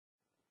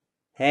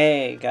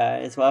Hey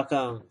guys,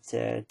 welcome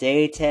to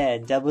day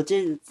 10, double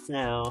digits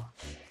now.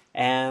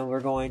 And we're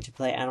going to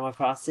play Animal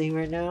Crossing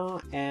right now.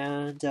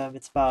 And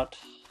it's about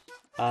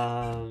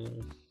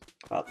 1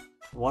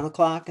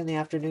 o'clock in the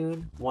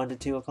afternoon, 1 to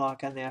 2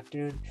 o'clock in the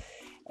afternoon.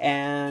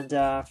 And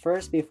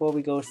first, before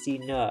we go see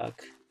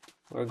Nook,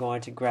 we're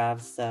going to grab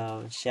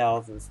some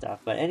shells and stuff.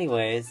 But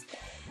anyways,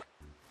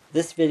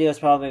 this video is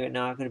probably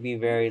not going to be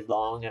very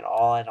long at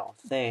all, I don't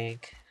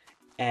think.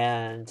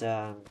 And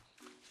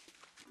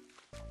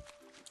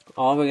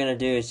all we're gonna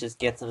do is just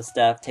get some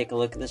stuff, take a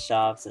look at the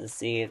shops, and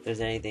see if there's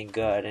anything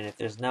good. And if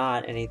there's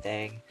not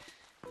anything,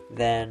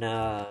 then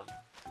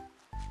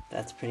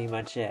that's pretty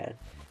much it.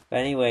 But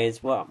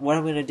anyways, what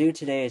I'm gonna do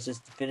today is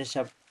just finish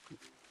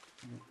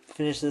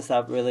this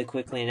up really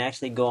quickly, and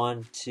actually go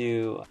on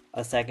to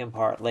a second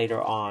part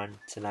later on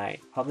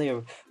tonight.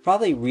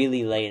 Probably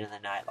really late in the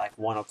night, like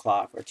 1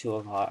 o'clock or 2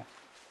 o'clock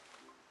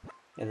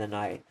in the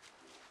night.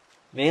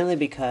 Mainly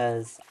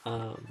because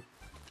I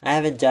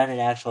haven't done an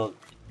actual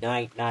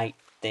night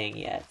thing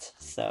yet,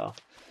 so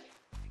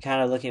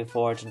kind of looking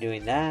forward to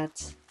doing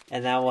that,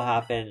 and that will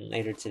happen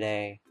later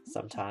today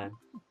sometime.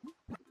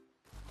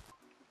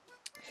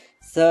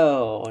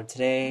 So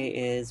today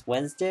is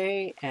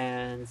Wednesday,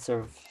 and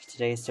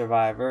today's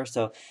Survivor,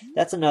 so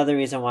that's another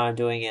reason why I'm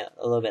doing it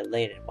a little bit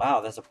late.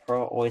 Wow, there's a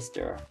pearl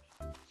oyster.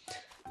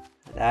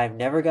 I've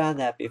never gotten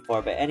that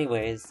before, but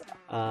anyways,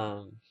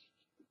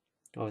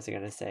 what was I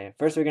gonna say?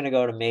 First, we're gonna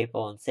go to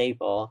Maple and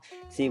Sable,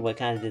 see what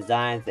kind of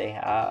designs they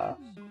have.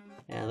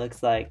 And it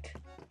looks like,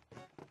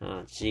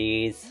 oh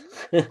jeez,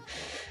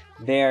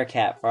 bear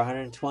cat for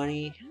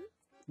 120.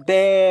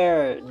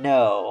 Bear,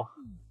 no.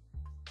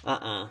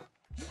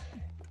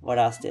 What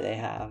else do they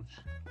have?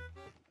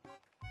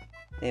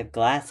 They have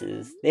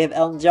glasses. They have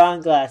Elton John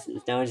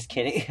glasses. No, I'm just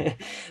kidding.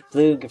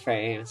 Blue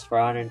frames for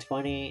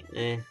 120.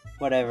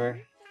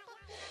 Whatever.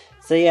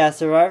 So yeah,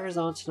 Survivor's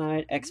on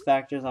tonight, X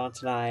Factor's on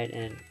tonight,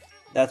 and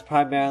that's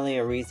primarily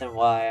a reason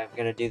why I'm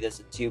gonna do this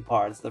in 2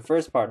 parts. The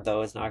first part,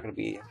 though, is not gonna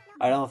be.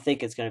 I don't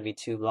think it's gonna be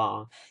too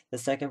long. The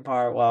second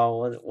part,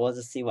 well, we'll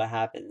just see what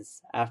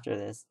happens after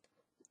this.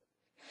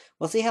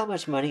 We'll see how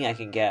much money I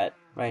can get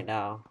right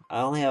now.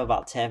 I only have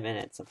about 10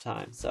 minutes of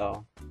time,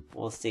 so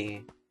we'll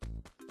see.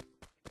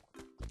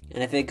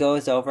 And if it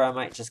goes over, I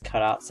might just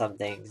cut out some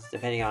things,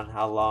 depending on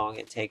how long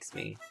it takes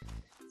me.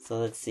 So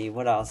let's see,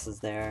 what else is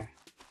there?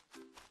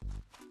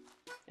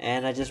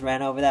 And I just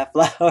ran over that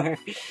flower.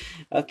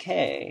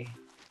 Okay.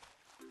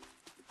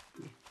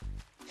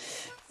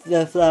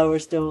 The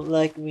flowers don't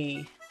like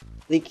me.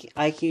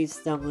 I keep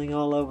stumbling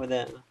all over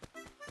them.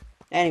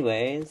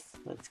 Anyways,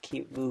 let's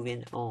keep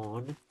moving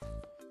on.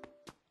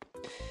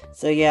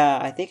 So yeah,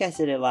 I think I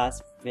said it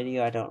last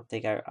video. I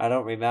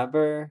don't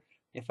remember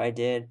if I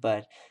did,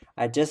 but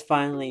I just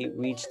finally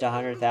reached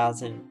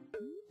 100,000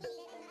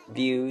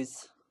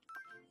 views,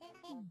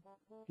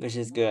 which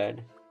is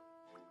good.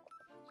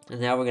 And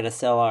now we're gonna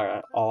sell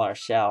all our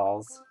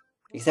shells,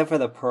 except for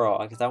the pearl,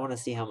 because I want to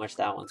see how much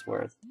that one's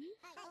worth.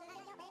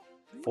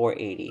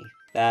 480.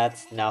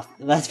 That's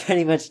nothing. That's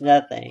pretty much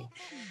nothing.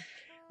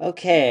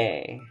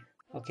 Okay,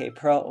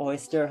 pearl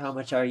oyster. How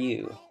much are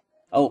you?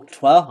 Oh,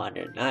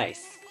 1,200.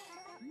 Nice.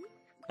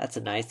 That's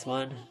a nice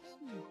one.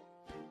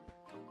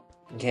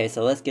 Okay,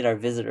 so let's get our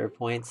visitor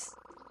points.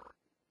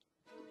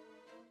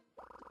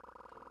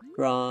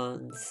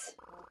 Bronze,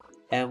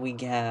 and we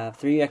have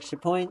 3 extra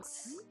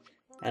points.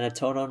 And the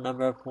total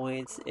number of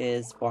points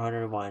is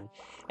 401.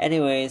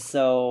 Anyway,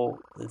 so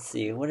let's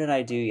see. What did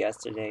I do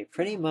yesterday?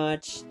 Pretty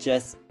much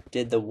just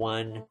did the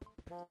one.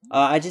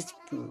 I just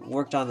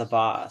worked on the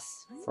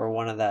boss for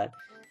one of that.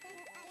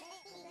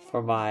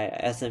 For my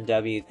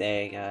SMW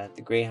thing,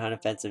 the Greyhound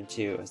Offensive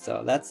 2.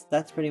 So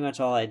that's pretty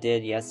much all I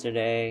did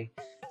yesterday.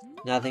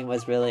 Nothing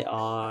was really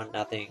on,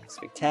 nothing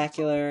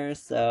spectacular,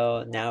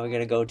 so now we're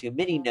gonna go to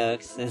Mini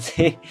Nooks and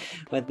see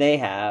what they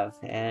have,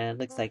 and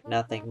looks like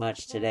nothing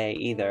much today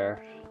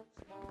either.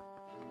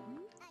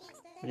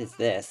 What is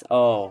this?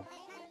 Oh,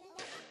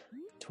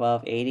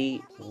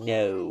 1280?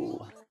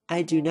 No,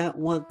 I do not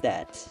want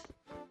that.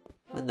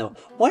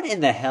 What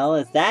in the hell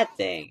is that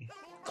thing?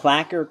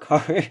 Clacker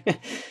card?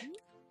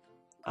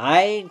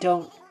 I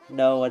don't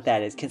know what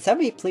that is. Can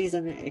somebody please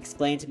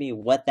explain to me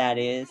what that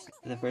is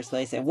in the first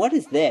place? And what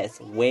is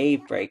this?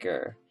 Wave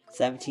Breaker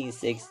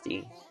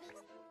 1760.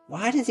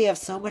 Why does he have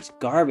so much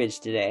garbage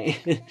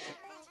today?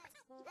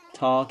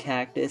 Tall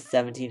Cactus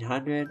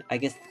 1700. I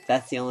guess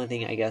that's the only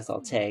thing I guess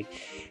I'll take.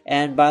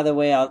 And by the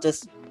way, I'll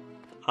just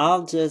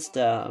what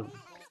am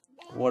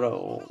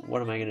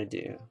I gonna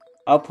do?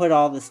 I'll put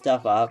all the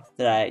stuff up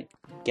that I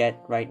get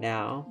right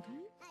now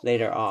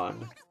later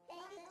on.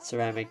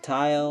 Ceramic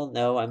tile.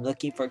 No, I'm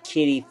looking for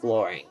kitty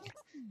flooring.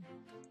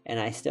 And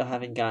I still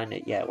haven't gotten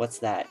it yet. What's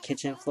that?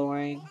 Kitchen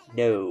flooring?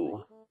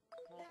 No.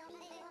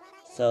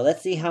 So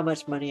let's see how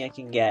much money I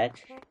can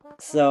get.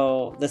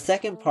 So the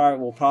second part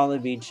will probably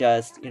be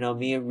just,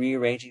 me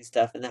rearranging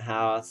stuff in the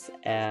house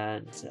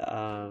and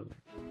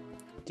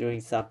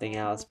doing something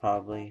else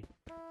probably.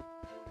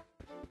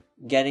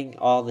 Getting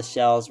all the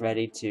shells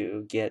ready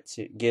to give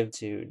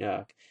to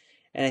Nook.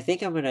 And I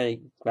think I'm gonna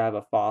grab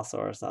a fossil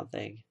or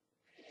something.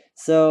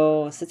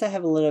 So, since I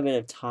have a little bit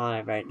of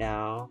time right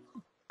now,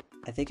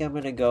 I think I'm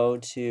gonna go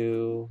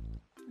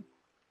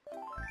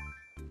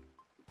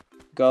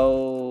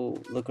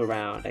look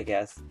around, I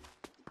guess.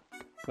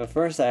 But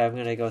first I'm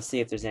gonna go see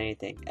if there's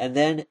anything. And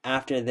then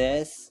after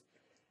this,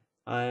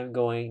 I'm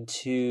going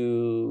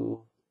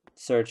to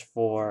search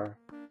for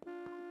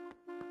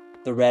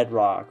the red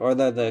rock, or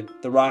the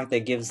rock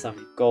that gives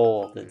some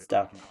gold and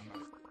stuff.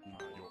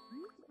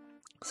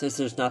 Since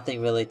there's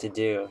nothing really to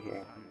do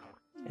here.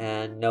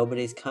 And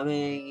nobody's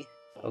coming.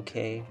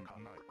 Okay.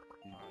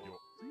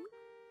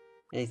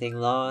 Anything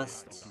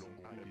lost?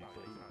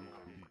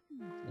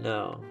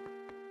 No.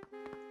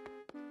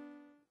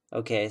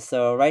 Okay,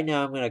 so right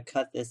now I'm gonna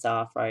cut this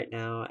off right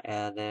now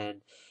and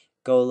then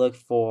go look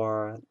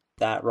for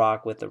that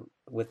rock with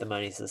the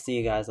money. So see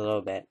you guys in a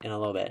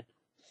little bit.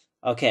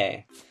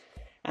 Okay.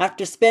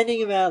 After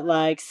spending about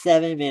like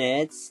 7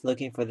 minutes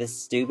looking for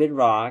this stupid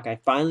rock, I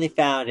finally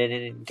found it,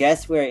 and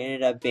guess where it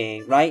ended up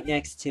being? Right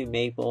next to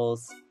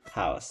Maple's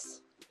house.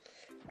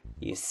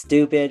 You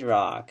stupid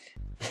rock.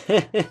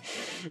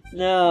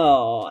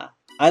 No.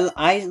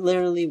 I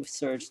literally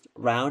searched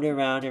round and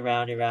round and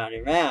round and round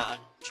and round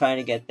trying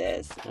to get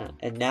this.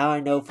 And now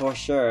I know for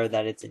sure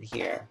that it's in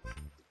here.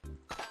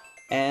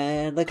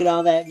 And look at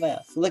all that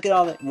bells. Look at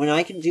all that. When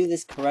I can do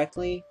this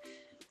correctly,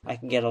 I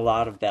can get a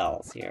lot of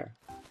bells here.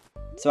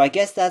 So I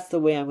guess that's the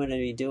way I'm going to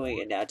be doing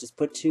it now. Just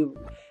put two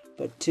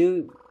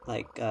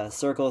like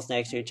circles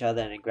next to each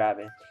other and then grab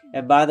it.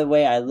 And by the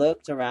way, I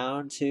looked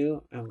around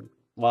too, and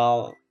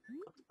while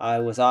I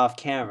was off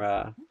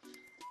camera,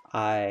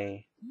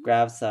 I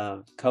grabbed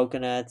some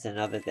coconuts and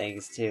other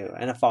things too,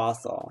 and a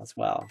fossil as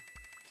well.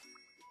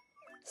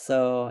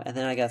 So, and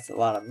then I got a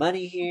lot of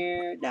money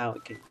here. Now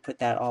we can put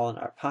that all in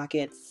our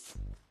pockets.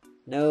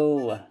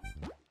 No.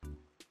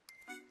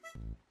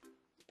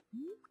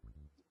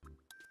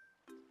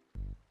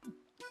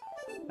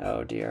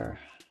 Oh dear.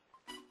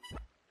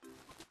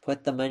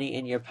 Put the money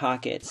in your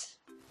pocket.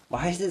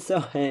 Why is it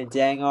so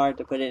dang hard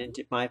to put it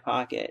into my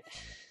pocket?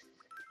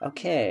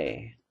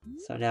 Okay.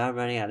 So now I'm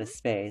running out of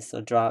space.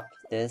 So drop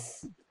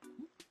this.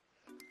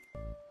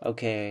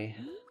 Okay.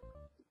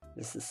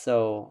 This is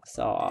so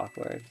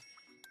awkward.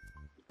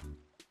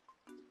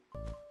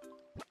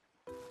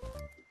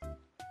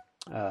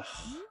 Ugh.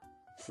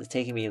 This is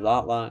taking me a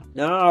lot long.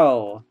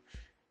 No!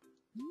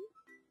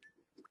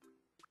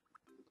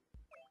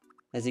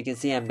 As you can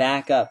see, I'm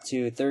back up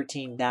to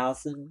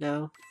 13,000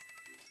 now.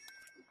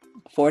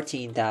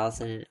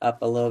 14,000,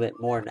 up a little bit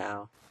more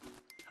now.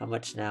 How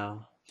much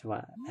now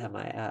am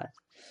I at?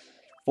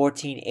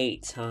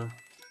 14.8, huh?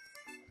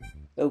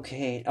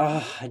 Okay.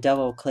 Oh, I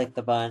double clicked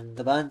the button.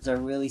 The buttons are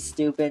really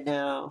stupid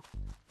now.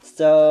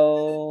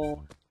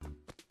 So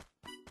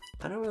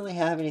I don't really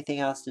have anything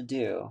else to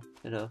do,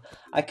 you know.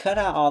 I cut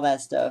out all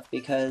that stuff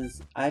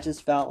because I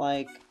just felt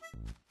like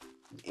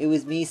it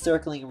was me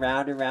circling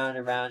round and round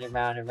and round and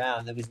round and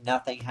round. There was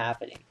nothing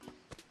happening.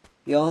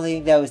 The only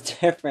thing that was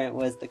different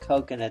was the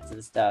coconuts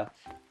and stuff.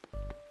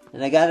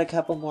 And I got a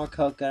couple more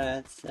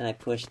coconuts and I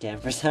pushed in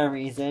for some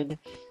reason.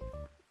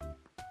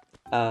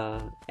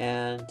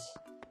 And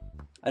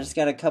I just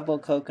got a couple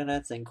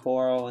coconuts and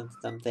coral and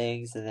some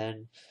things, and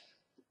then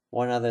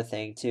one other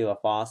thing too, a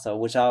fossil,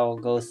 which I'll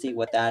go see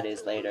what that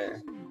is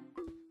later.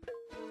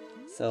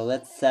 So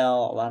let's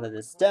sell a lot of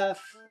this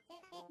stuff.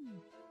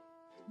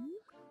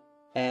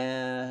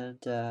 And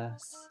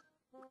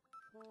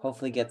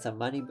hopefully get some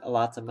money,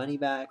 lots of money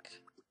back.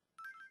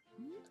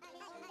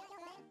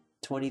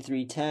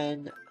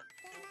 2310.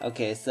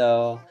 Okay,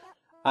 so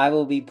I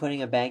will be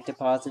putting a bank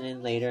deposit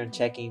in later and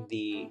checking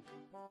the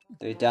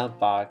dump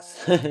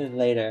box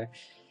later.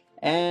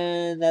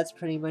 And that's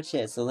pretty much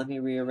it. So let me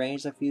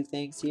rearrange a few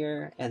things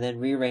here and then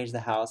rearrange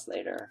the house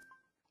later.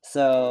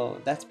 So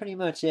that's pretty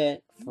much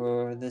it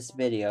for this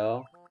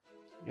video.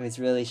 It was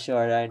really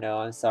short, I know,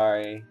 I'm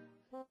sorry.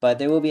 But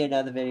there will be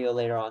another video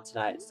later on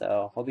tonight,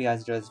 so hope you guys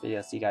enjoyed this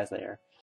video. See you guys later.